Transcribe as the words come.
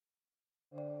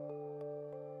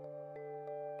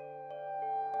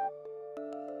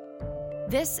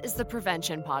This is the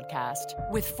Prevention Podcast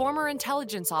with former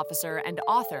intelligence officer and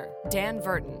author Dan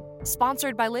Verton,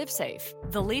 sponsored by LiveSafe,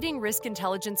 the leading risk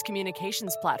intelligence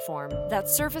communications platform that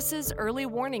surfaces early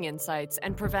warning insights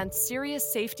and prevents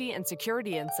serious safety and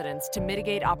security incidents to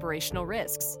mitigate operational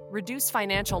risks, reduce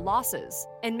financial losses,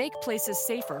 and make places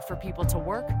safer for people to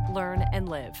work, learn, and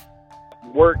live.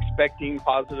 We're expecting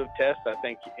positive tests. I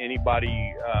think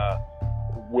anybody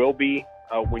will be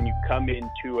when you come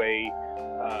into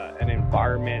an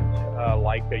environment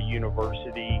like a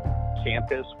university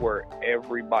campus where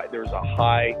there's a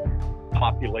high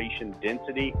population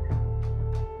density.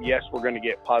 Yes, we're going to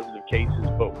get positive cases,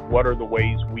 but what are the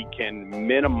ways we can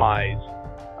minimize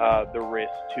the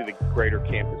risk to the greater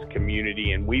campus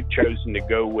community? And we've chosen to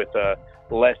go with a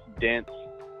less dense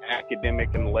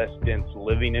academic and less dense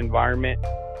living environment.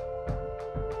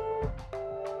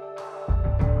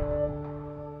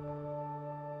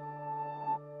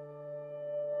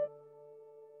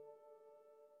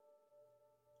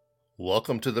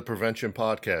 Welcome to the Prevention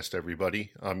Podcast,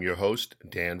 everybody. I'm your host,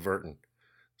 Dan Verton.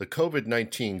 The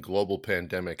COVID-19 global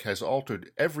pandemic has altered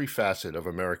every facet of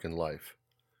American life.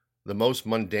 The most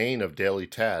mundane of daily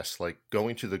tasks, like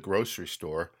going to the grocery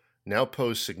store, now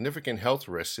pose significant health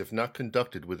risks if not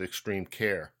conducted with extreme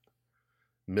care.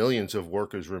 Millions of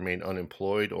workers remain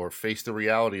unemployed or face the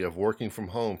reality of working from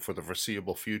home for the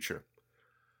foreseeable future.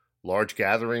 Large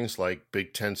gatherings like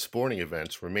Big Ten sporting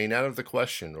events remain out of the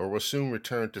question or will soon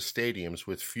return to stadiums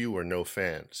with few or no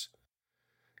fans.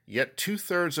 Yet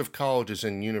 2/3 of colleges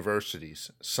and universities,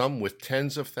 some with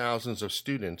tens of thousands of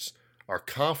students, are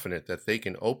confident that they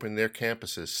can open their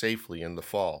campuses safely in the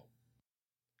fall.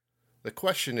 The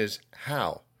question is,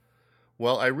 how?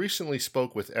 Well, I recently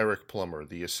spoke with Eric Plummer,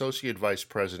 the Associate Vice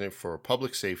President for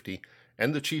Public Safety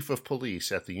and the Chief of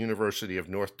Police at the University of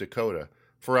North Dakota,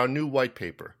 for our new white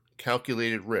paper,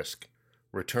 Calculated Risk,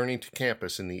 Returning to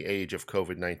Campus in the Age of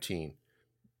COVID-19.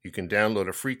 You can download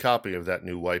a free copy of that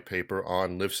new white paper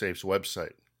on LiveSafe's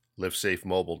website,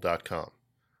 livesafemobile.com.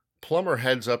 Plummer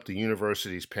heads up the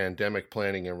university's pandemic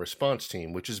planning and response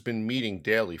team, which has been meeting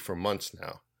daily for months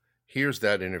now. Here's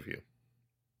that interview.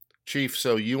 Chief,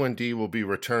 so UND will be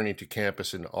returning to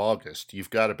campus in August. You've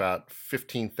got about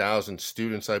 15,000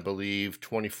 students, I believe,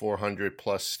 2,400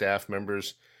 plus staff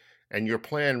members, and your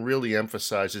plan really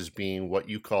emphasizes being what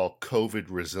you call COVID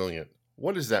resilient.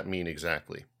 What does that mean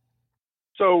exactly?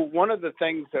 So one of the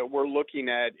things that we're looking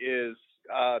at is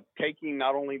taking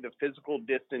not only the physical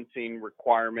distancing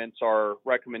requirements or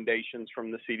recommendations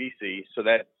from the CDC, so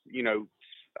that,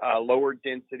 lower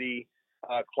density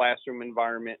classroom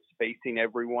environment, spacing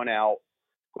everyone out,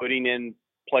 putting in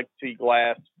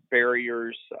plexiglass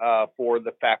barriers for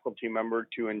the faculty member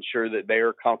to ensure that they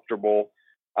are comfortable,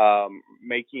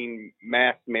 making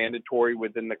masks mandatory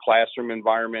within the classroom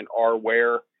environment, or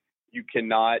where you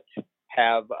cannot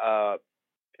have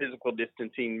physical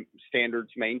distancing standards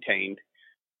maintained.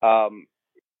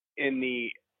 In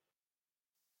the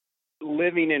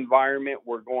living environment,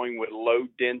 we're going with low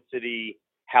density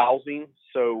housing,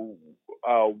 so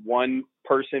one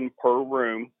person per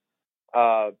room,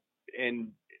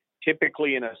 and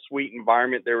typically in a suite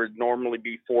environment, there would normally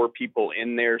be 4 people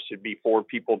in there, so it'd be 4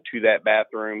 people to that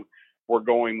bathroom. We're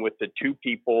going with the two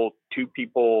people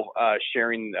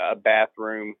sharing a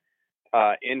bathroom,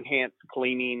 enhanced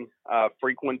cleaning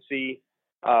frequency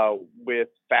with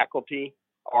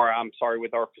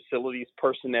with our facilities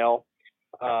personnel.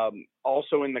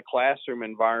 Also in the classroom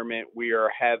environment, we are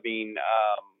having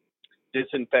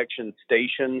disinfection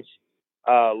stations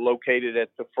located at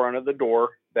the front of the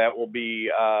door. That will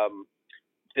be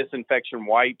disinfection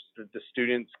wipes that the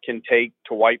students can take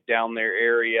to wipe down their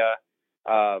area,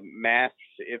 masks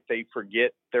if they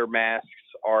forget their masks,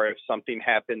 or if something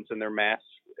happens and their mask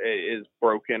is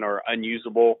broken or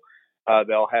unusable,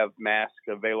 they'll have masks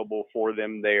available for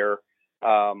them there.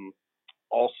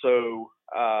 Also,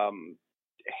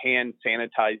 hand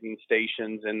sanitizing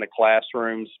stations in the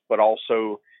classrooms, but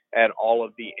also at all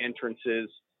of the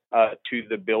entrances to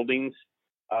the buildings.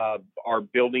 Our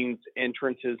buildings'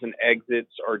 entrances and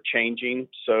exits are changing,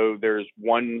 so there's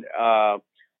one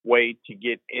way to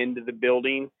get into the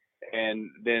building and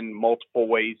then multiple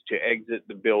ways to exit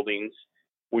the buildings.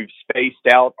 We've spaced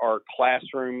out our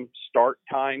classroom start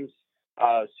times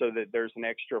so that there's an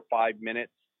extra 5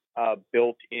 minutes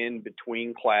built in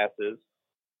between classes.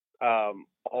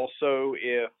 Also,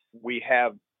 if we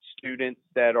have students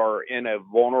that are in a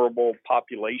vulnerable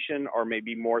population or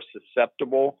maybe more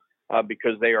susceptible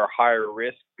because they are higher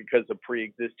risk because of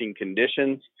pre-existing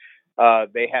conditions,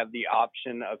 they have the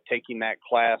option of taking that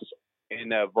class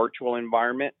in a virtual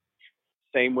environment.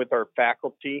 Same with our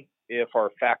faculty. if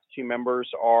our faculty members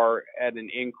are at an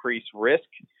increased risk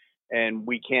and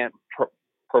we can't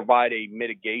provide a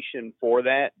mitigation for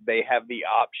that, they have the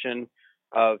option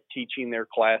of teaching their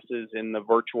classes in the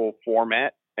virtual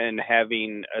format and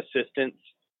having assistants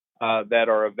that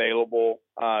are available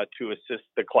to assist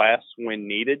the class when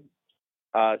needed.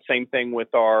 Same thing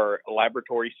with our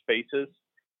laboratory spaces.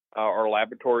 Our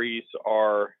laboratories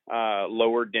are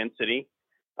lower density,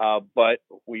 but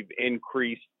we've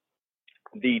increased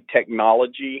the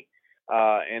technology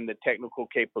and the technical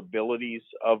capabilities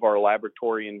of our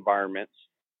laboratory environments.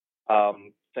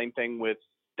 Same thing with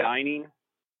dining,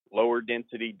 lower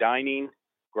density dining,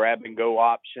 grab and go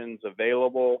options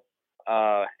available,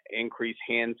 increased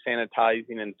hand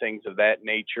sanitizing and things of that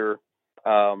nature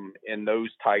in those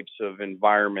types of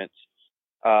environments.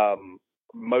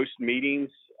 Most meetings,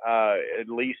 at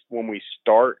least when we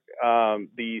start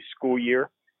the school year,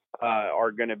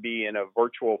 are going to be in a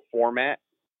virtual format,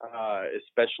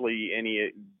 especially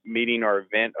any meeting or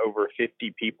event over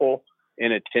 50 people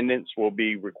in attendance will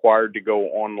be required to go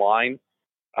online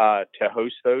to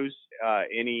host those.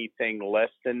 Anything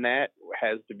less than that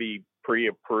has to be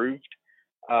pre-approved,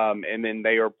 and then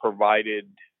they are provided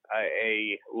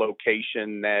a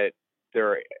location that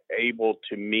they're able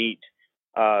to meet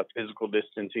physical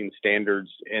distancing standards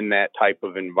in that type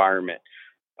of environment.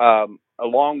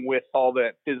 Along with all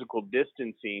that physical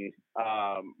distancing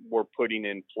we're putting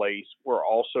in place, we're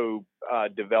also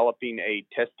developing a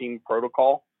testing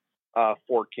protocol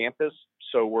for campus.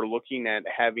 So we're looking at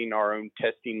having our own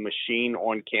testing machine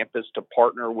on campus to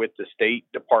partner with the state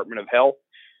Department of Health,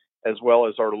 as well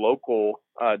as our local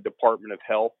Department of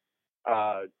Health,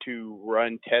 to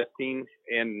run testing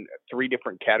in 3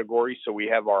 different categories. So we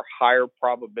have our higher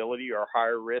probability or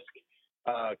higher risk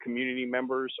community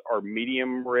members, our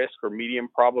medium risk or medium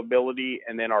probability,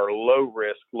 and then our low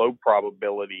risk, low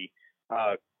probability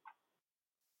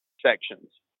sections.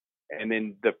 And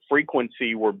then the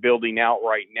frequency we're building out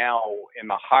right now in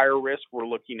the higher risk, we're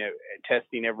looking at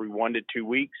testing every 1 to 2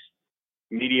 weeks,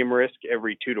 medium risk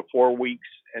every 2 to 4 weeks,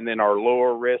 and then our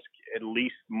lower risk at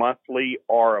least monthly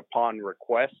or upon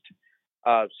request.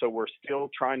 So we're still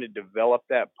trying to develop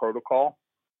that protocol.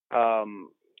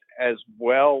 As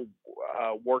well,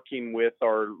 working with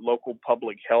our local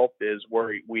public health is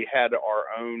where we had our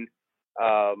own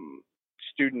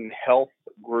student health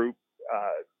group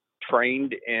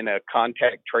trained in a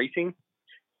contact tracing.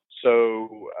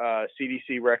 So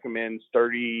CDC recommends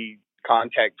 30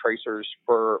 contact tracers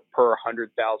per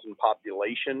 100,000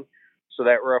 population. So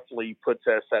that roughly puts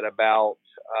us at about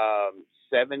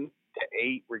 7 to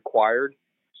 8 required.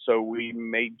 So we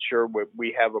made sure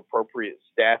we have appropriate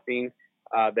staffing,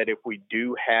 that if we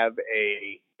do have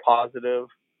a positive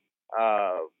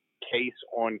case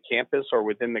on campus or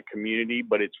within the community,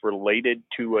 but it's related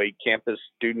to a campus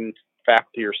student,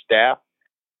 faculty, or staff,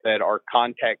 that our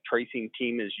contact tracing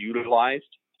team is utilized.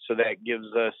 So that gives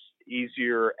us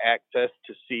easier access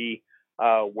to see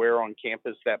where on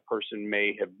campus that person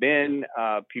may have been,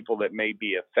 people that may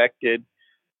be affected.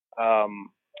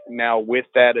 Now, with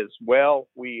that as well,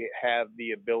 we have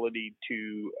the ability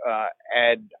to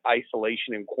add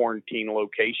isolation and quarantine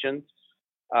locations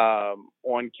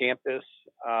on campus.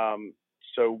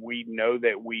 So we know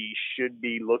that we should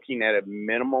be looking at a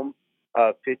minimum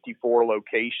of 54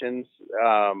 locations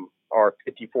or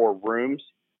 54 rooms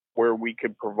where we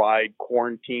could provide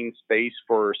quarantine space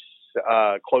for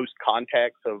close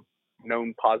contacts of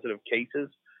known positive cases,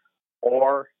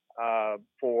 or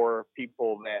for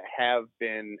people that have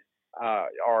been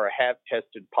or have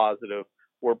tested positive,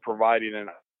 we're providing an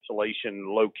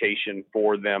isolation location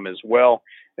for them as well.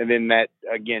 And then that,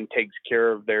 again, takes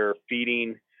care of their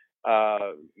feeding,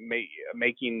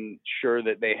 making sure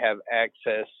that they have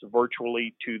access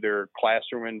virtually to their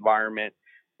classroom environment,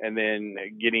 and then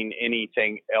getting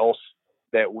anything else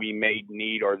that we may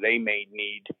need or they may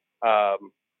need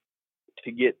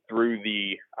to get through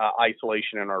the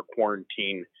isolation and our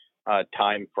quarantine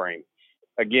time frame.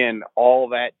 Again, all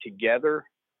that together,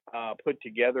 put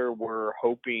together, we're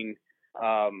hoping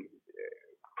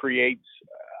creates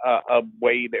a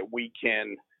way that we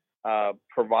can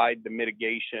provide the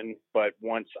mitigation, but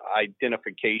once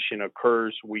identification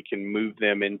occurs, we can move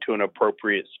them into an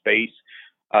appropriate space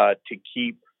to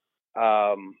keep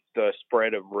the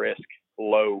spread of risk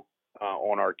low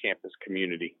on our campus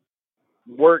community.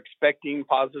 We're expecting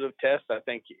positive tests. I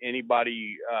think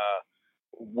anybody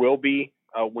will be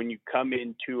when you come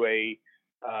into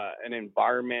an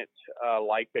environment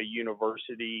like a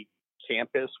university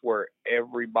campus where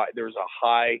there's a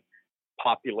high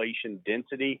population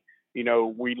density. You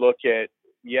know, we look at,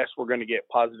 yes, we're going to get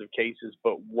positive cases,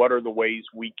 but what are the ways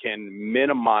we can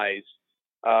minimize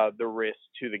the risk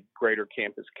to the greater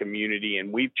campus community.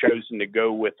 And we've chosen to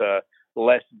go with a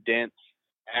less dense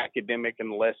academic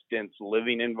and less dense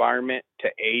living environment to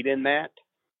aid in that.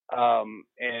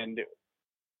 And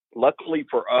luckily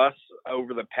for us,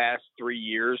 over the past 3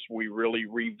 years, we really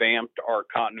revamped our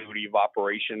continuity of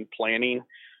operation planning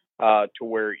to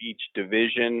where each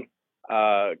division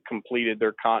completed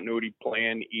their continuity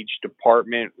plan. Each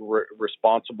department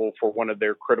responsible for one of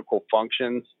their critical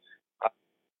functions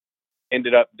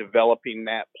ended up developing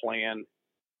that plan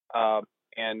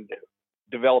and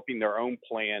developing their own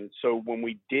plan. So when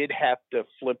we did have to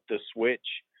flip the switch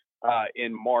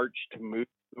in March to move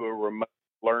to a remote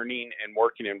learning and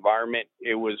working environment,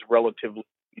 it was relatively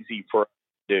easy for us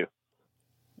to do.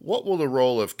 What will the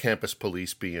role of campus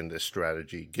police be in this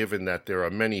strategy, given that there are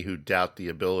many who doubt the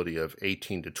ability of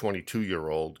 18 to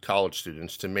 22-year-old college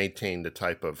students to maintain the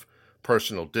type of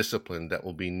personal discipline that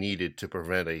will be needed to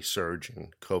prevent a surge in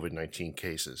COVID-19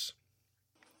 cases?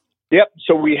 Yep.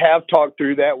 So we have talked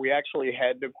through that. We actually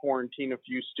had to quarantine a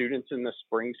few students in the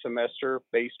spring semester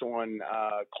based on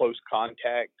close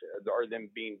contact or them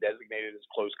being designated as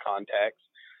close contacts.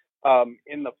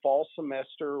 In the fall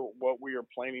semester, what we are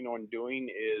planning on doing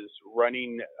is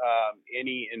running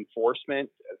any enforcement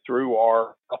through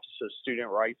our Office of Student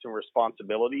Rights and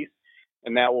Responsibilities,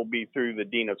 and that will be through the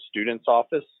Dean of Students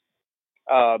office.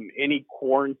 Any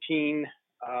quarantine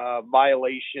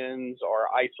violations or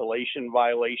isolation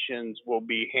violations will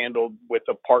be handled with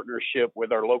a partnership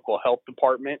with our local health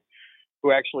department,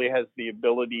 who actually has the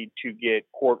ability to get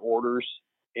court orders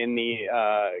in the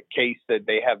case that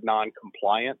they have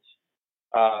non-compliance.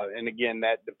 And again,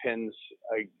 that depends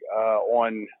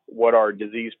on what our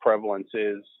disease prevalence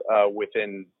is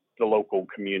within the local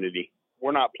community.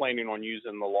 We're not planning on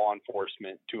using the law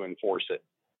enforcement to enforce it.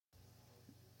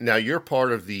 Now, you're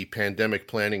part of the pandemic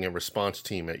planning and response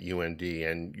team at UND,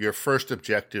 and your first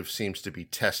objective seems to be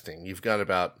testing. You've got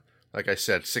about, like I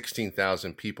said,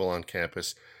 16,000 people on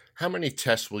campus. How many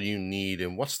tests will you need,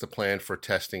 and what's the plan for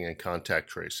testing and contact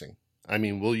tracing? I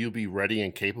mean, will you be ready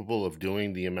and capable of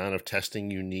doing the amount of testing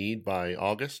you need by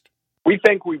August? We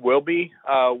think we will be.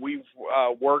 We've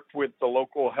worked with the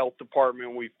local health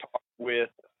department. We've talked with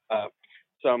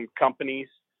some companies,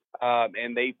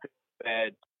 and they think that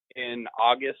in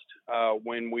August,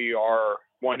 when we are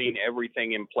wanting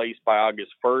everything in place by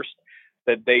August 1st,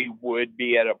 that they would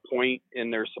be at a point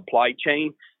in their supply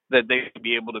chain that they would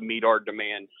be able to meet our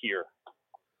demand here.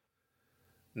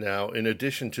 Now, in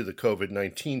addition to the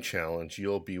COVID-19 challenge,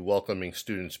 you'll be welcoming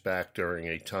students back during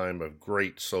a time of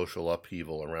great social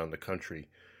upheaval around the country.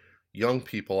 Young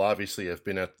people obviously have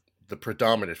been at the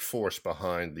predominant force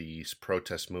behind these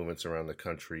protest movements around the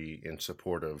country in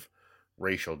support of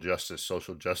racial justice,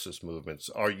 social justice movements.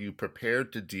 Are you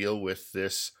prepared to deal with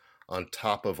this on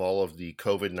top of all of the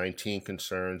COVID-19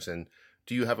 concerns? And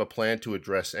do you have a plan to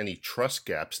address any trust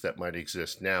gaps that might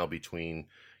exist now between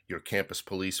your campus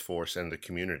police force and the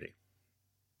community?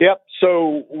 Yep.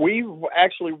 So we've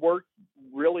actually worked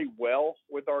really well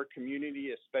with our community,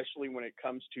 especially when it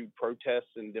comes to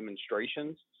protests and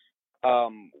demonstrations.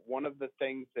 One of the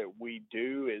things that we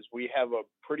do is we have a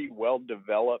pretty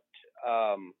well-developed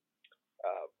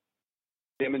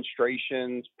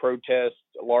demonstrations, protests,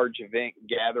 large event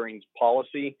gatherings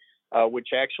policy, which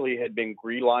actually had been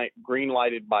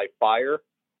green-lighted by fire.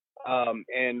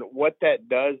 And what that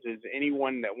does is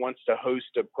anyone that wants to host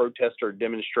a protest or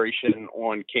demonstration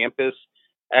on campus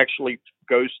actually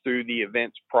goes through the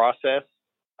events process.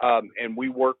 And we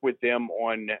work with them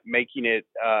on making it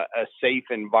a safe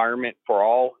environment for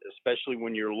all, especially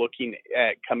when you're looking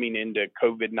at coming into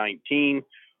COVID-19.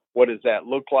 What does that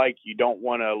look like? You don't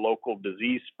want a local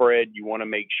disease spread. You want to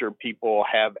make sure people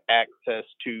have access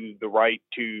to the right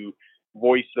to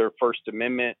voice their First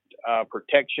Amendment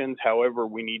protections. However,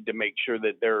 we need to make sure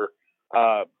that they're,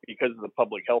 because of the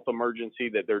public health emergency,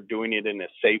 that they're doing it in a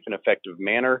safe and effective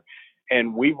manner.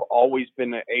 And we've always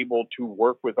been able to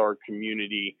work with our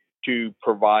community to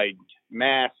provide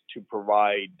masks, to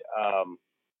provide,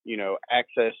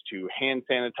 access to hand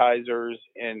sanitizers,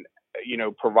 and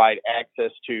provide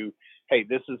access to, hey,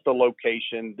 this is the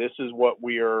location. This is what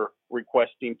we are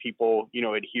requesting people,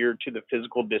 adhere to the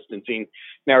physical distancing.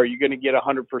 Now, are you going to get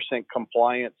 100%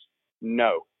 compliance?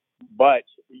 No, but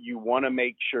you want to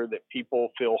make sure that people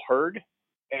feel heard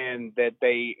and that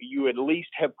you at least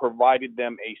have provided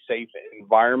them a safe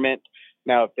environment.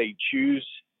 Now, if they choose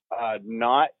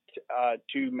not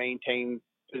to maintain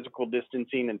physical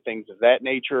distancing and things of that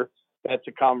nature, that's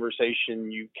a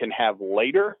conversation you can have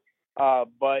later.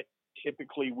 But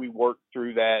typically we work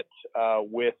through that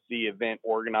with the event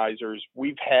organizers.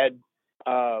 We've had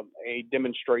a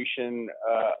demonstration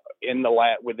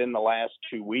within the last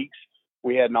 2 weeks.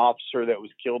 We had an officer that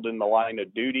was killed in the line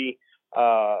of duty,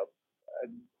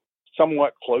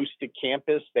 somewhat close to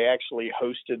campus. They actually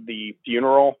hosted the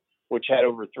funeral, which had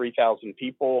over 3,000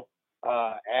 people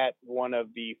at one of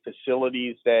the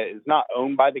facilities that is not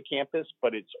owned by the campus,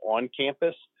 but it's on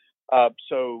campus.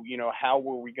 So, how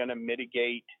were we going to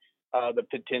mitigate the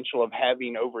potential of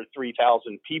having over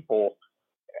 3,000 people?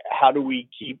 How do we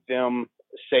keep them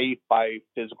safe by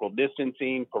physical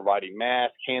distancing, providing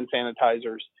masks, hand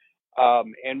sanitizers?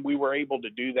 And we were able to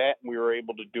do that, and we were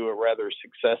able to do it rather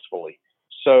successfully.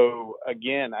 So,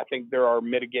 again, I think there are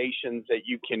mitigations that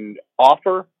you can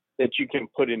offer, that you can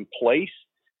put in place.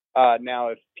 Now,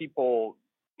 if people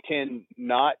tend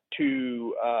not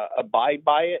to abide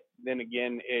by it, then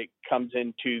again, it comes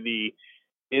into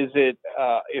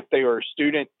if they are a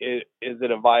student, is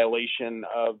it a violation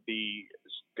of the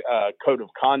code of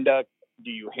conduct? Do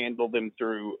you handle them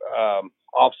through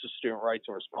Office of Student Rights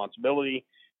and Responsibility?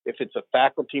 If it's a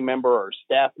faculty member or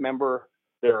staff member,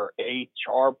 there are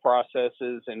HR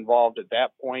processes involved at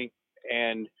that point.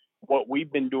 And what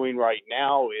we've been doing right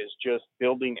now is just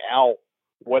building out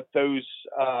what those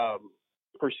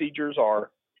procedures are,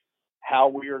 how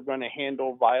we are going to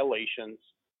handle violations,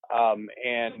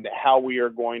 and how we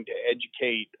are going to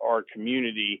educate our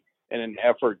community in an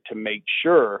effort to make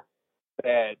sure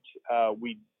that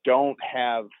we don't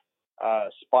have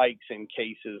spikes in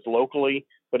cases locally.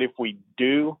 But if we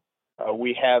do,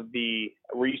 we have the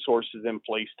resources in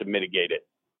place to mitigate it.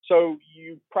 So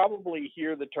you probably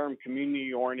hear the term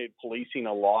community-oriented policing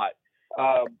a lot.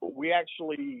 We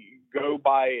actually go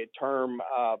by a term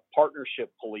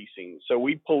partnership policing. So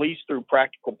we police through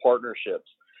practical partnerships.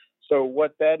 So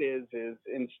what that is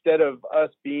instead of us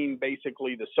being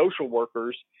basically the social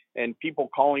workers and people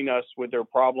calling us with their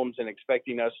problems and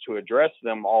expecting us to address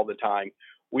them all the time,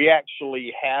 we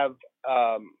actually are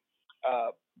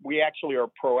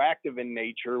proactive in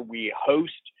nature. We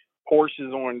host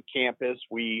courses on campus.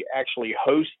 We actually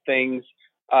host things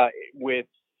with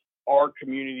our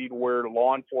community to where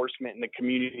law enforcement and the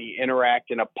community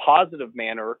interact in a positive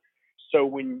manner. So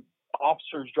when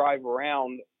officers drive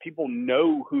around, people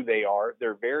know who they are.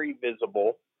 They're very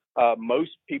visible.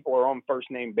 Most people are on first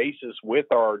name basis with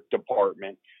our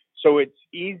department. So it's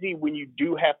easy when you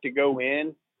do have to go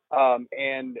in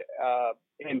and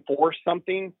enforce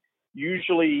something.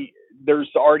 Usually there's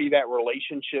already that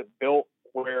relationship built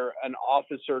where an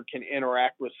officer can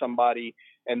interact with somebody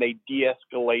and they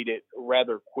de-escalate it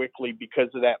rather quickly because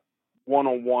of that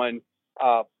one-on-one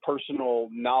personal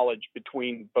knowledge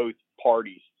between both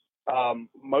parties.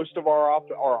 Most of all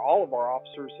of our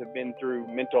officers have been through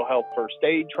mental health first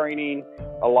aid training.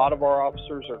 A lot of our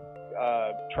officers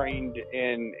are trained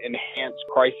in enhanced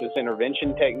crisis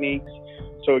intervention techniques.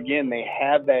 So again, they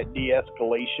have that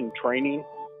de-escalation training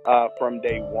from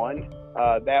day one.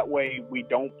 That way we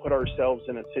don't put ourselves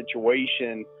in a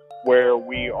situation where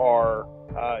we are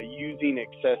using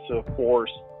excessive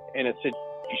force in a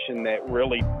situation that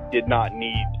really did not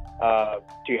need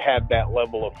to have that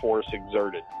level of force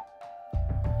exerted.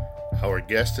 Our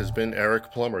guest has been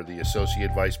Eric Plummer, the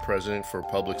Associate Vice President for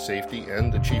Public Safety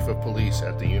and the Chief of Police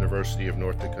at the University of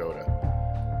North Dakota.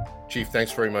 Chief,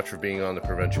 thanks very much for being on the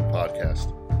Prevention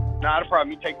Podcast. Not a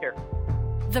problem. You take care.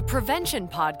 The Prevention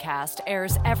Podcast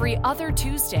airs every other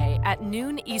Tuesday at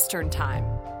noon Eastern Time.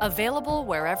 Available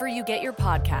wherever you get your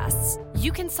podcasts.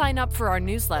 You can sign up for our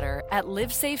newsletter at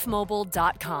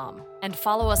livesafemobile.com and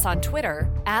follow us on Twitter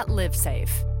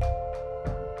 @livesafe.